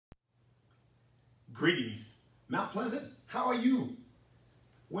Greetings, Mount Pleasant. How are you?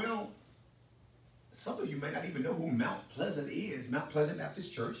 Well, some of you may not even know who Mount Pleasant is. Mount Pleasant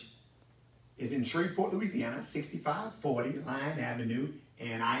Baptist Church is in Shreveport, Louisiana, 6540 Lyon Avenue,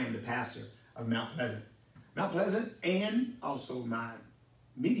 and I am the pastor of Mount Pleasant. Mount Pleasant, and also my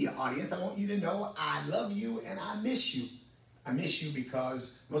media audience, I want you to know I love you and I miss you. I miss you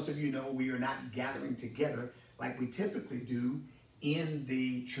because most of you know we are not gathering together like we typically do in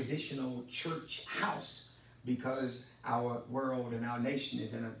the traditional church house because our world and our nation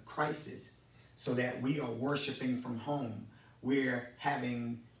is in a crisis, so that we are worshiping from home. We're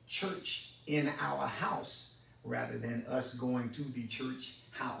having church in our house rather than us going to the church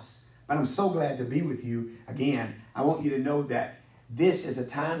house. But I'm so glad to be with you again. I want you to know that this is a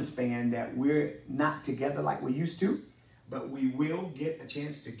time span that we're not together like we used to, but we will get a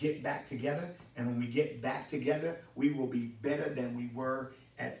chance to get back together. And when we get back together, we will be better than we were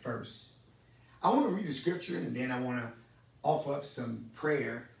at first. I want to read the scripture, and then I want to offer up some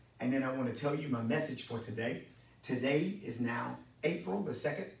prayer, and then I want to tell you my message for today. Today is now April the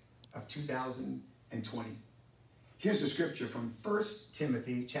 2nd of 2020. Here's the scripture from 1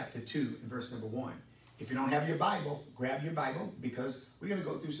 Timothy chapter 2 and verse number 1. If you don't have your Bible, grab your Bible, because we're going to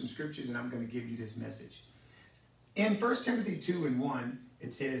go through some scriptures and I'm going to give you this message. In 1 Timothy 2 and 1,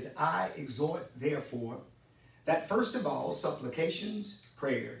 it says, I exhort therefore that first of all supplications,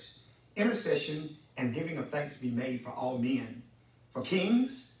 prayers, intercession, and giving of thanks be made for all men, for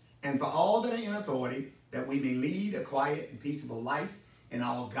kings, and for all that are in authority, that we may lead a quiet and peaceable life in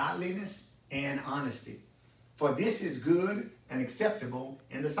all godliness and honesty. For this is good and acceptable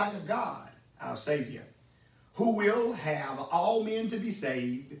in the sight of God, our Savior, who will have all men to be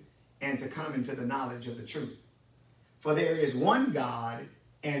saved and to come into the knowledge of the truth. For there is one God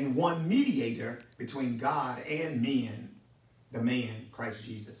and one mediator between God and men, the man, Christ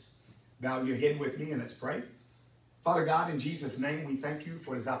Jesus. Bow your head with me and let's pray. Father God, in Jesus' name, we thank you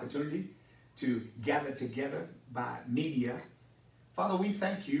for this opportunity to gather together by media. Father, we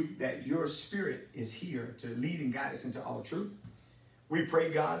thank you that your spirit is here to lead and guide us into all truth. We pray,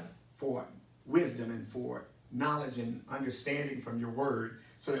 God, for wisdom and for knowledge and understanding from your word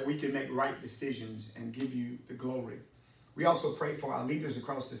so that we can make right decisions and give you the glory. We also pray for our leaders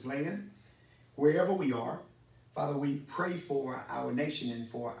across this land, wherever we are. Father, we pray for our nation and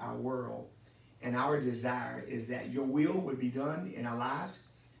for our world. And our desire is that your will would be done in our lives,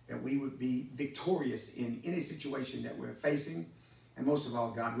 that we would be victorious in any situation that we're facing. And most of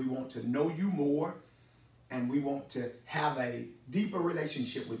all, God, we want to know you more, and we want to have a deeper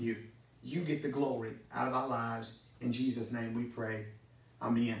relationship with you. You get the glory out of our lives. In Jesus' name we pray.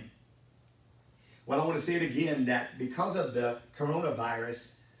 Amen. Well, I want to say it again, that because of the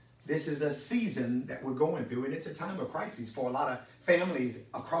coronavirus, this is a season that we're going through, and it's a time of crisis for a lot of families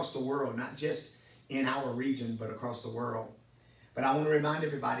across the world, not just in our region, but across the world. But I want to remind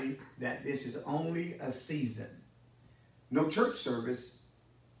everybody that this is only a season. No church service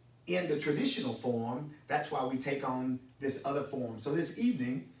in the traditional form. That's why we take on this other form. So this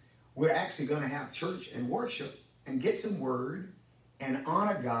evening, we're actually going to have church and worship and get some word and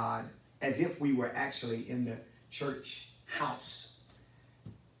honor God as if we were actually in the church house.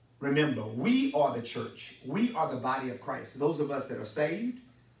 Remember, we are the church. We are the body of Christ. Those of us that are saved,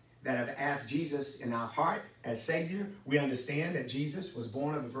 that have asked Jesus in our heart as Savior, we understand that Jesus was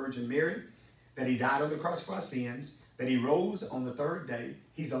born of the Virgin Mary, that he died on the cross for our sins, that he rose on the third day.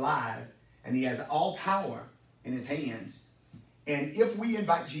 He's alive, and he has all power in his hands. And if we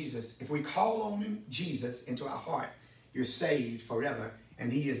invite Jesus, if we call on him, Jesus, into our heart, you're saved forever,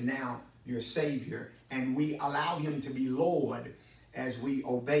 and he is now your Savior, and we allow him to be Lord as we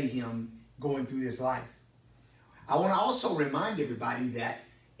obey him going through this life. I want to also remind everybody that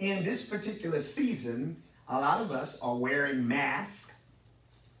in this particular season, a lot of us are wearing masks.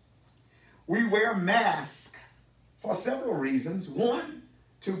 We wear masks for several reasons. One,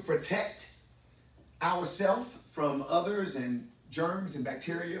 to protect ourselves from others and germs and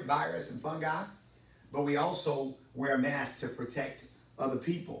bacteria, virus and fungi. But we also wear masks to protect other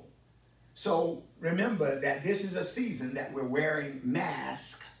people. So remember that this is a season that we're wearing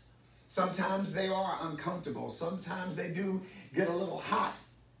masks. Sometimes they are uncomfortable. Sometimes they do get a little hot.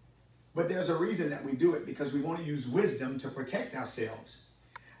 But there's a reason that we do it, because we want to use wisdom to protect ourselves.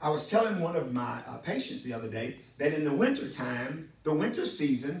 I was telling one of my patients the other day that in the winter time, the winter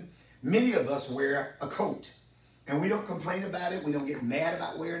season, many of us wear a coat. And we don't complain about it. We don't get mad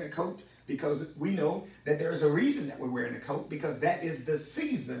about wearing a coat, because we know that there's a reason that we're wearing a coat, because that is the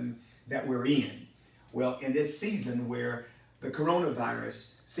season that we're in. Well, in this season where the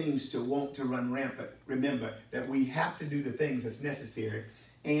coronavirus seems to want to run rampant, remember that we have to do the things that's necessary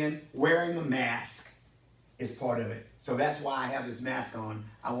and wearing a mask is part of it. So that's why I have this mask on.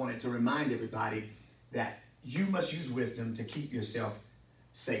 I wanted to remind everybody that you must use wisdom to keep yourself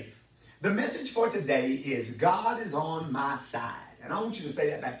safe. The message for today is God is on my side. And I want you to say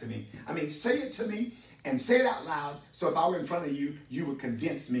that back to me. I mean, say it to me and say it out loud. So if I were in front of you, you would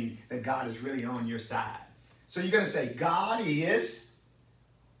convince me that God is really on your side. So you're going to say, God is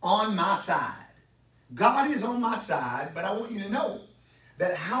on my side. God is on my side, but I want you to know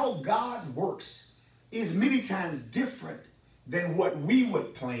that how God works is many times different than what we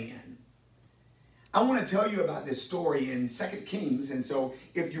would plan. I want to tell you about this story in 2 Kings. And so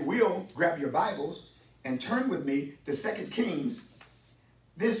if you will, grab your Bibles and turn with me to 2 Kings.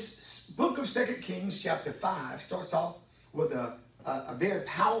 This book of 2 Kings chapter 5 starts off with a very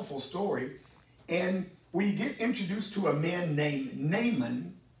powerful story. And we get introduced to a man named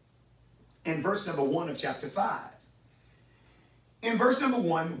Naaman in verse number 1 of chapter 5. In verse number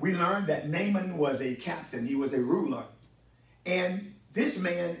 1, we learn that Naaman was a captain. He was a ruler. And this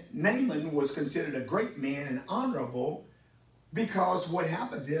man, Naaman, was considered a great man and honorable because what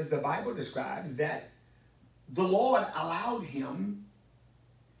happens is the Bible describes that the Lord allowed him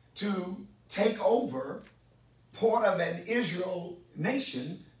to take over part of an Israel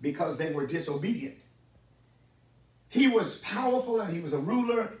nation because they were disobedient. He was powerful and he was a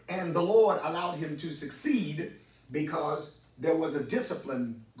ruler, and the Lord allowed him to succeed because there was a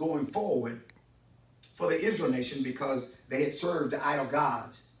discipline going forward for the Israel nation because they had served the idol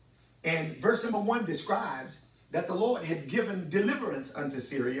gods. And verse number 1 describes that the Lord had given deliverance unto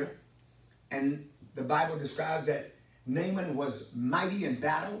Syria. And the Bible describes that Naaman was mighty in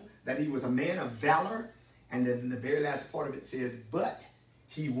battle, that he was a man of valor. And then the very last part of it says, but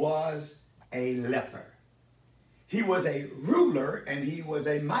he was a leper. He was a ruler and he was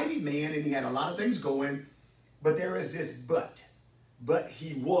a mighty man and he had a lot of things going. But there is this but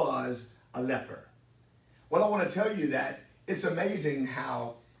he was a leper. Well, I want to tell you that it's amazing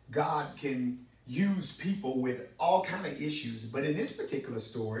how God can use people with all kinds of issues. But in this particular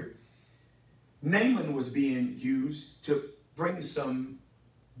story, Naaman was being used to bring some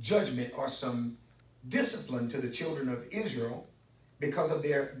judgment or some discipline to the children of Israel because of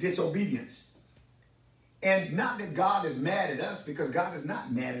their disobedience. And not that God is mad at us, because God is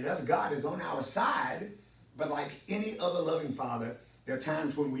not mad at us. God is on our side. But like any other loving father, there are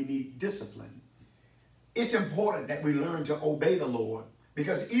times when we need discipline. It's important that we learn to obey the Lord,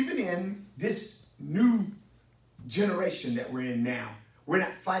 because even in this new generation that we're in now, we're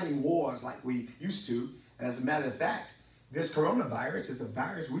not fighting wars like we used to. As a matter of fact, this coronavirus is a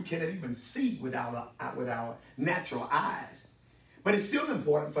virus we cannot even see with our natural eyes. But it's still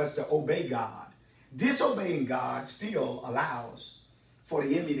important for us to obey God. Disobeying God still allows for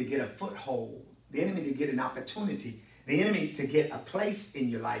the enemy to get a foothold, the enemy to get an opportunity, the enemy to get a place in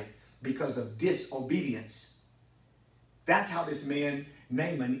your life because of disobedience. That's how this man,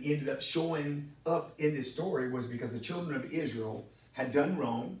 Naaman, ended up showing up in this story, was because the children of Israel had done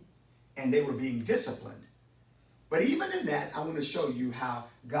wrong and they were being disciplined. But even in that, I want to show you how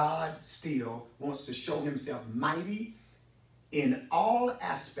God still wants to show himself mighty in all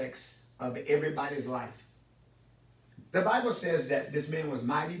aspects of everybody's life. The Bible says that this man was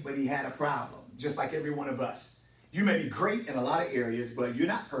mighty, but he had a problem, just like every one of us. You may be great in a lot of areas, but you're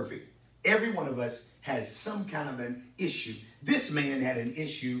not perfect. Every one of us has some kind of an issue. This man had an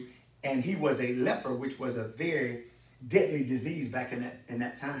issue, and he was a leper, which was a very deadly disease back in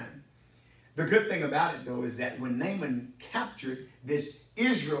that time. The good thing about it, though, is that when Naaman captured this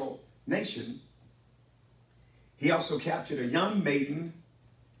Israel nation, he also captured a young maiden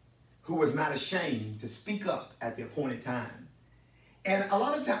who was not ashamed to speak up at the appointed time. And a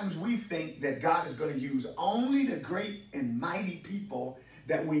lot of times we think that God is going to use only the great and mighty people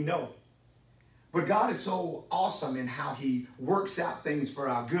that we know. But God is so awesome in how he works out things for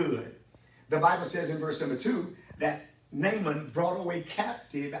our good. The Bible says in verse number 2 that Naaman brought away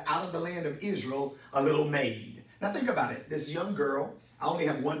captive out of the land of Israel a little maid. Now think about it. This young girl, I only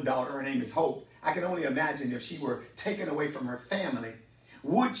have one daughter, her name is Hope. I can only imagine if she were taken away from her family,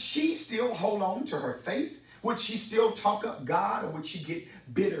 would she still hold on to her faith? Would she still talk up God, or would she get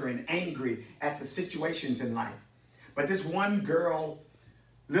bitter and angry at the situations in life? But this one girl,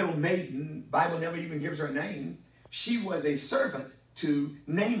 little maiden, Bible never even gives her a name. She was a servant to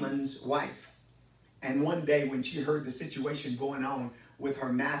Naaman's wife. And one day when she heard the situation going on with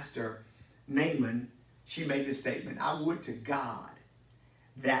her master, Naaman, she made this statement: I would to God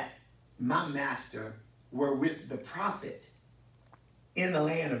that my master were with the prophet in the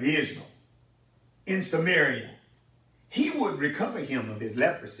land of Israel, in Samaria. He would recover him of his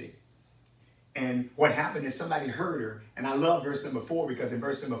leprosy. And what happened is somebody heard her. And I love verse number 4, because in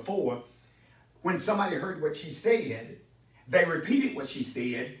verse number 4, when somebody heard what she said, they repeated what she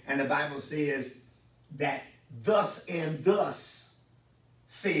said. And the Bible says that thus and thus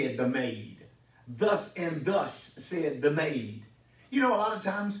said the maid. Thus and thus said the maid. You know, a lot of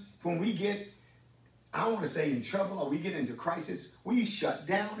times when we get, I don't want to say in trouble, or we get into crisis, we shut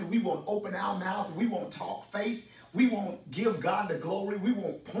down and we won't open our mouth. And we won't talk faith. We won't give God the glory. We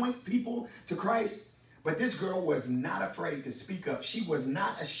won't point people to Christ. But this girl was not afraid to speak up. She was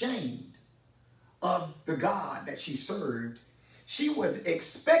not ashamed of the God that she served. She was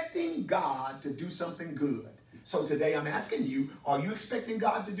expecting God to do something good. So today I'm asking you, are you expecting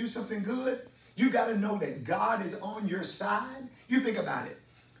God to do something good? You got to know that God is on your side. You think about it.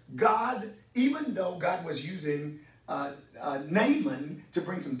 God, even though God was using Naaman to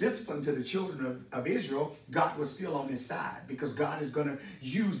bring some discipline to the children of Israel, God was still on his side, because God is going to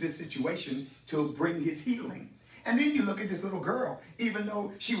use this situation to bring his healing. And then you look at this little girl, even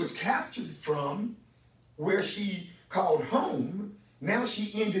though she was captured from where she called home, now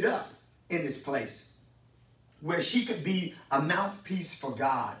she ended up in this place where she could be a mouthpiece for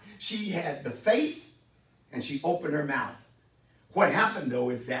God. She had the faith and she opened her mouth. What happened though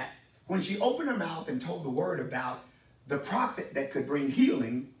is that when she opened her mouth and told the word about the prophet that could bring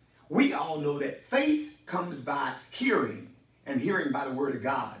healing, we all know that faith comes by hearing, and hearing by the word of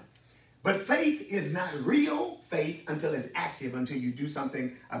God. But faith is not real faith until it's active, until you do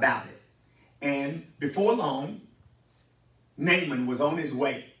something about it. And before long, Naaman was on his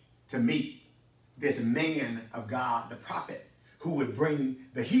way to meet this man of God, the prophet, who would bring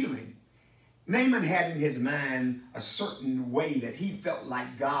the healing. Naaman had in his mind a certain way that he felt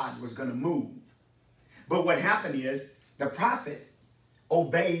like God was going to move. But what happened is the prophet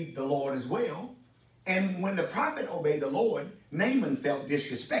obeyed the Lord as well. And when the prophet obeyed the Lord, Naaman felt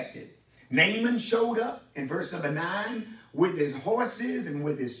disrespected. Naaman showed up in verse number 9 with his horses and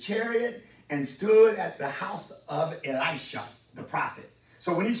with his chariot and stood at the house of Elisha, the prophet.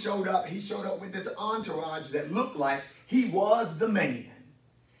 So when he showed up with this entourage that looked like he was the man.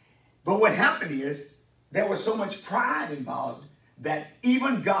 But what happened is there was so much pride involved that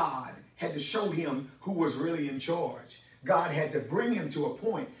even God had to show him who was really in charge. God had to bring him to a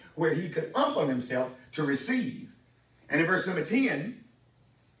point where he could humble himself to receive. And in verse number 10,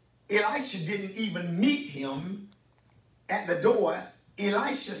 Elisha didn't even meet him at the door.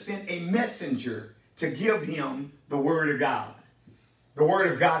 Elisha sent a messenger to give him the word of God. The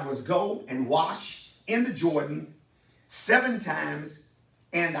word of God was, go and wash in the Jordan 7 times,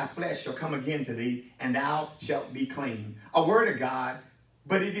 and thy flesh shall come again to thee, and thou shalt be clean. A word of God,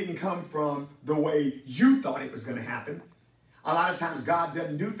 but it didn't come from the way you thought it was going to happen. A lot of times God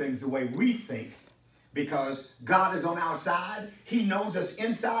doesn't do things the way we think, because God is on our side. He knows us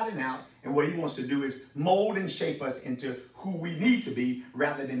inside and out, and what he wants to do is mold and shape us into who we need to be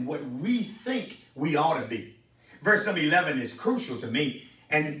rather than what we think we ought to be. Verse number 11 is crucial to me,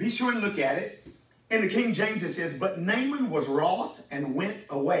 and be sure and look at it. In the King James it says, but Naaman was wroth and went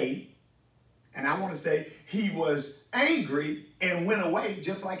away. And I want to say he was angry and went away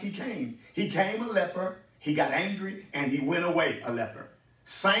just like he came. He came a leper, he got angry, and he went away a leper.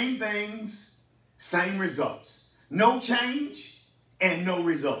 Same things, same results. No change and no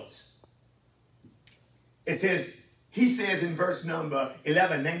results. It says, he says in verse number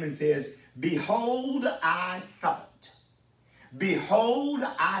 11, Naaman says, behold, I thought. Behold,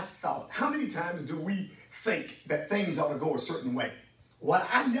 I thought. How many times do we think that things ought to go a certain way? Well,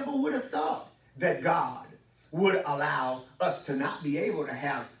 I never would have thought that God would allow us to not be able to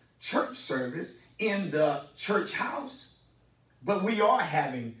have church service in the church house. But we are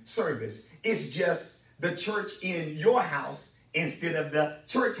having service. It's just the church in your house instead of the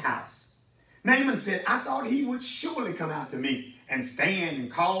church house. Naaman said, I thought he would surely come out to me and stand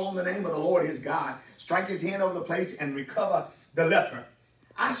and call on the name of the Lord his God, strike his hand over the place and recover the leper.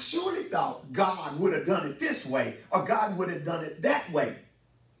 I surely thought God would have done it this way, or God would have done it that way.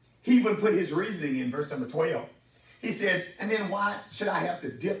 He even put his reasoning in verse number 12. He said, and then why should I have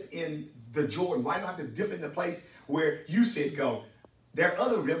to dip in the Jordan? Why do I have to dip in the place where you said go? There are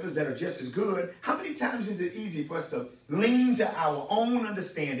other rivers that are just as good. How many times is it easy for us to lean to our own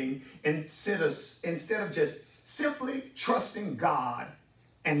understanding instead of just simply trusting God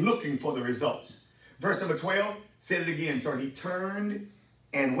and looking for the results? Verse number 12 said it again. So he turned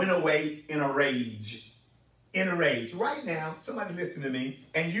and went away in a rage. In a rage. Right now, somebody listen to me,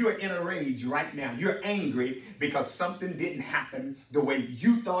 and you are in a rage right now. You're angry because something didn't happen the way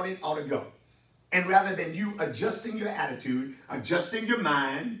you thought it ought to go. And rather than you adjusting your attitude, adjusting your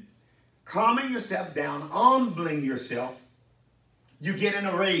mind, calming yourself down, humbling yourself, you get in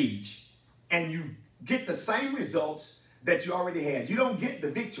a rage and you get the same results that you already had. You don't get the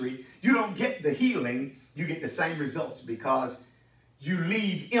victory. You don't get the healing. You get the same results because you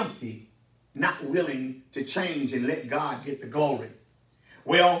leave empty, not willing to change and let God get the glory.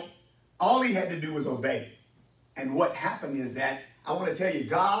 Well, all he had to do was obey. And what happened is that, I want to tell you,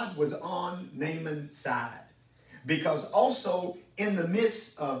 God was on Naaman's side. Because also in the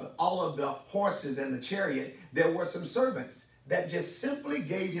midst of all of the horses and the chariot, there were some servants that just simply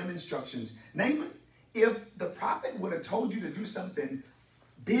gave him instructions. Naaman, if the prophet would have told you to do something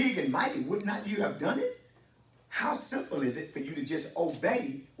big and mighty, would not you have done it? How simple is it for you to just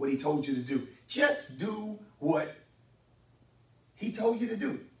obey what he told you to do? Just do what he told you to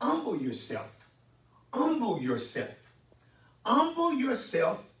do. Humble yourself. Humble yourself. Humble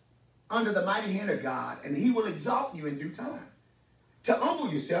yourself under the mighty hand of God, and he will exalt you in due time. To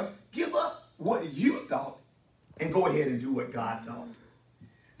humble yourself, give up what you thought and go ahead and do what God thought.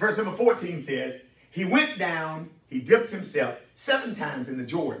 Verse number 14 says, he went down, he dipped himself 7 times in the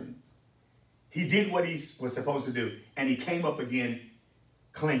Jordan. He did what he was supposed to do, and he came up again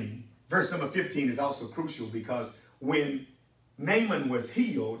clean. Verse number 15 is also crucial because when Naaman was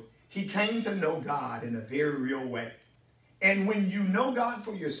healed, he came to know God in a very real way. And when you know God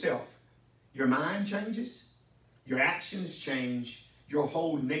for yourself, your mind changes, your actions change, your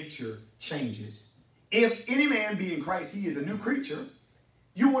whole nature changes. If any man be in Christ, he is a new creature.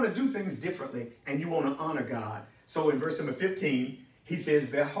 You want to do things differently and you want to honor God. So in verse number 15, he says,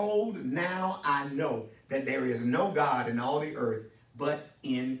 behold, now I know that there is no God in all the earth but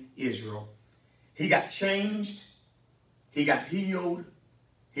in Israel. He got changed. He got healed.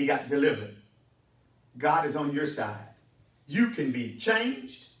 He got delivered. God is on your side. You can be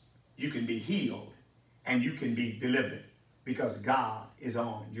changed. You can be healed. And you can be delivered because God is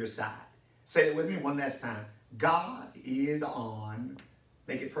on your side. Say it with me one last time. God is on,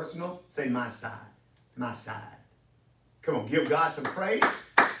 make it personal, say my side, my side. Come on, give God some praise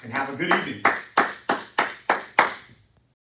and have a good evening.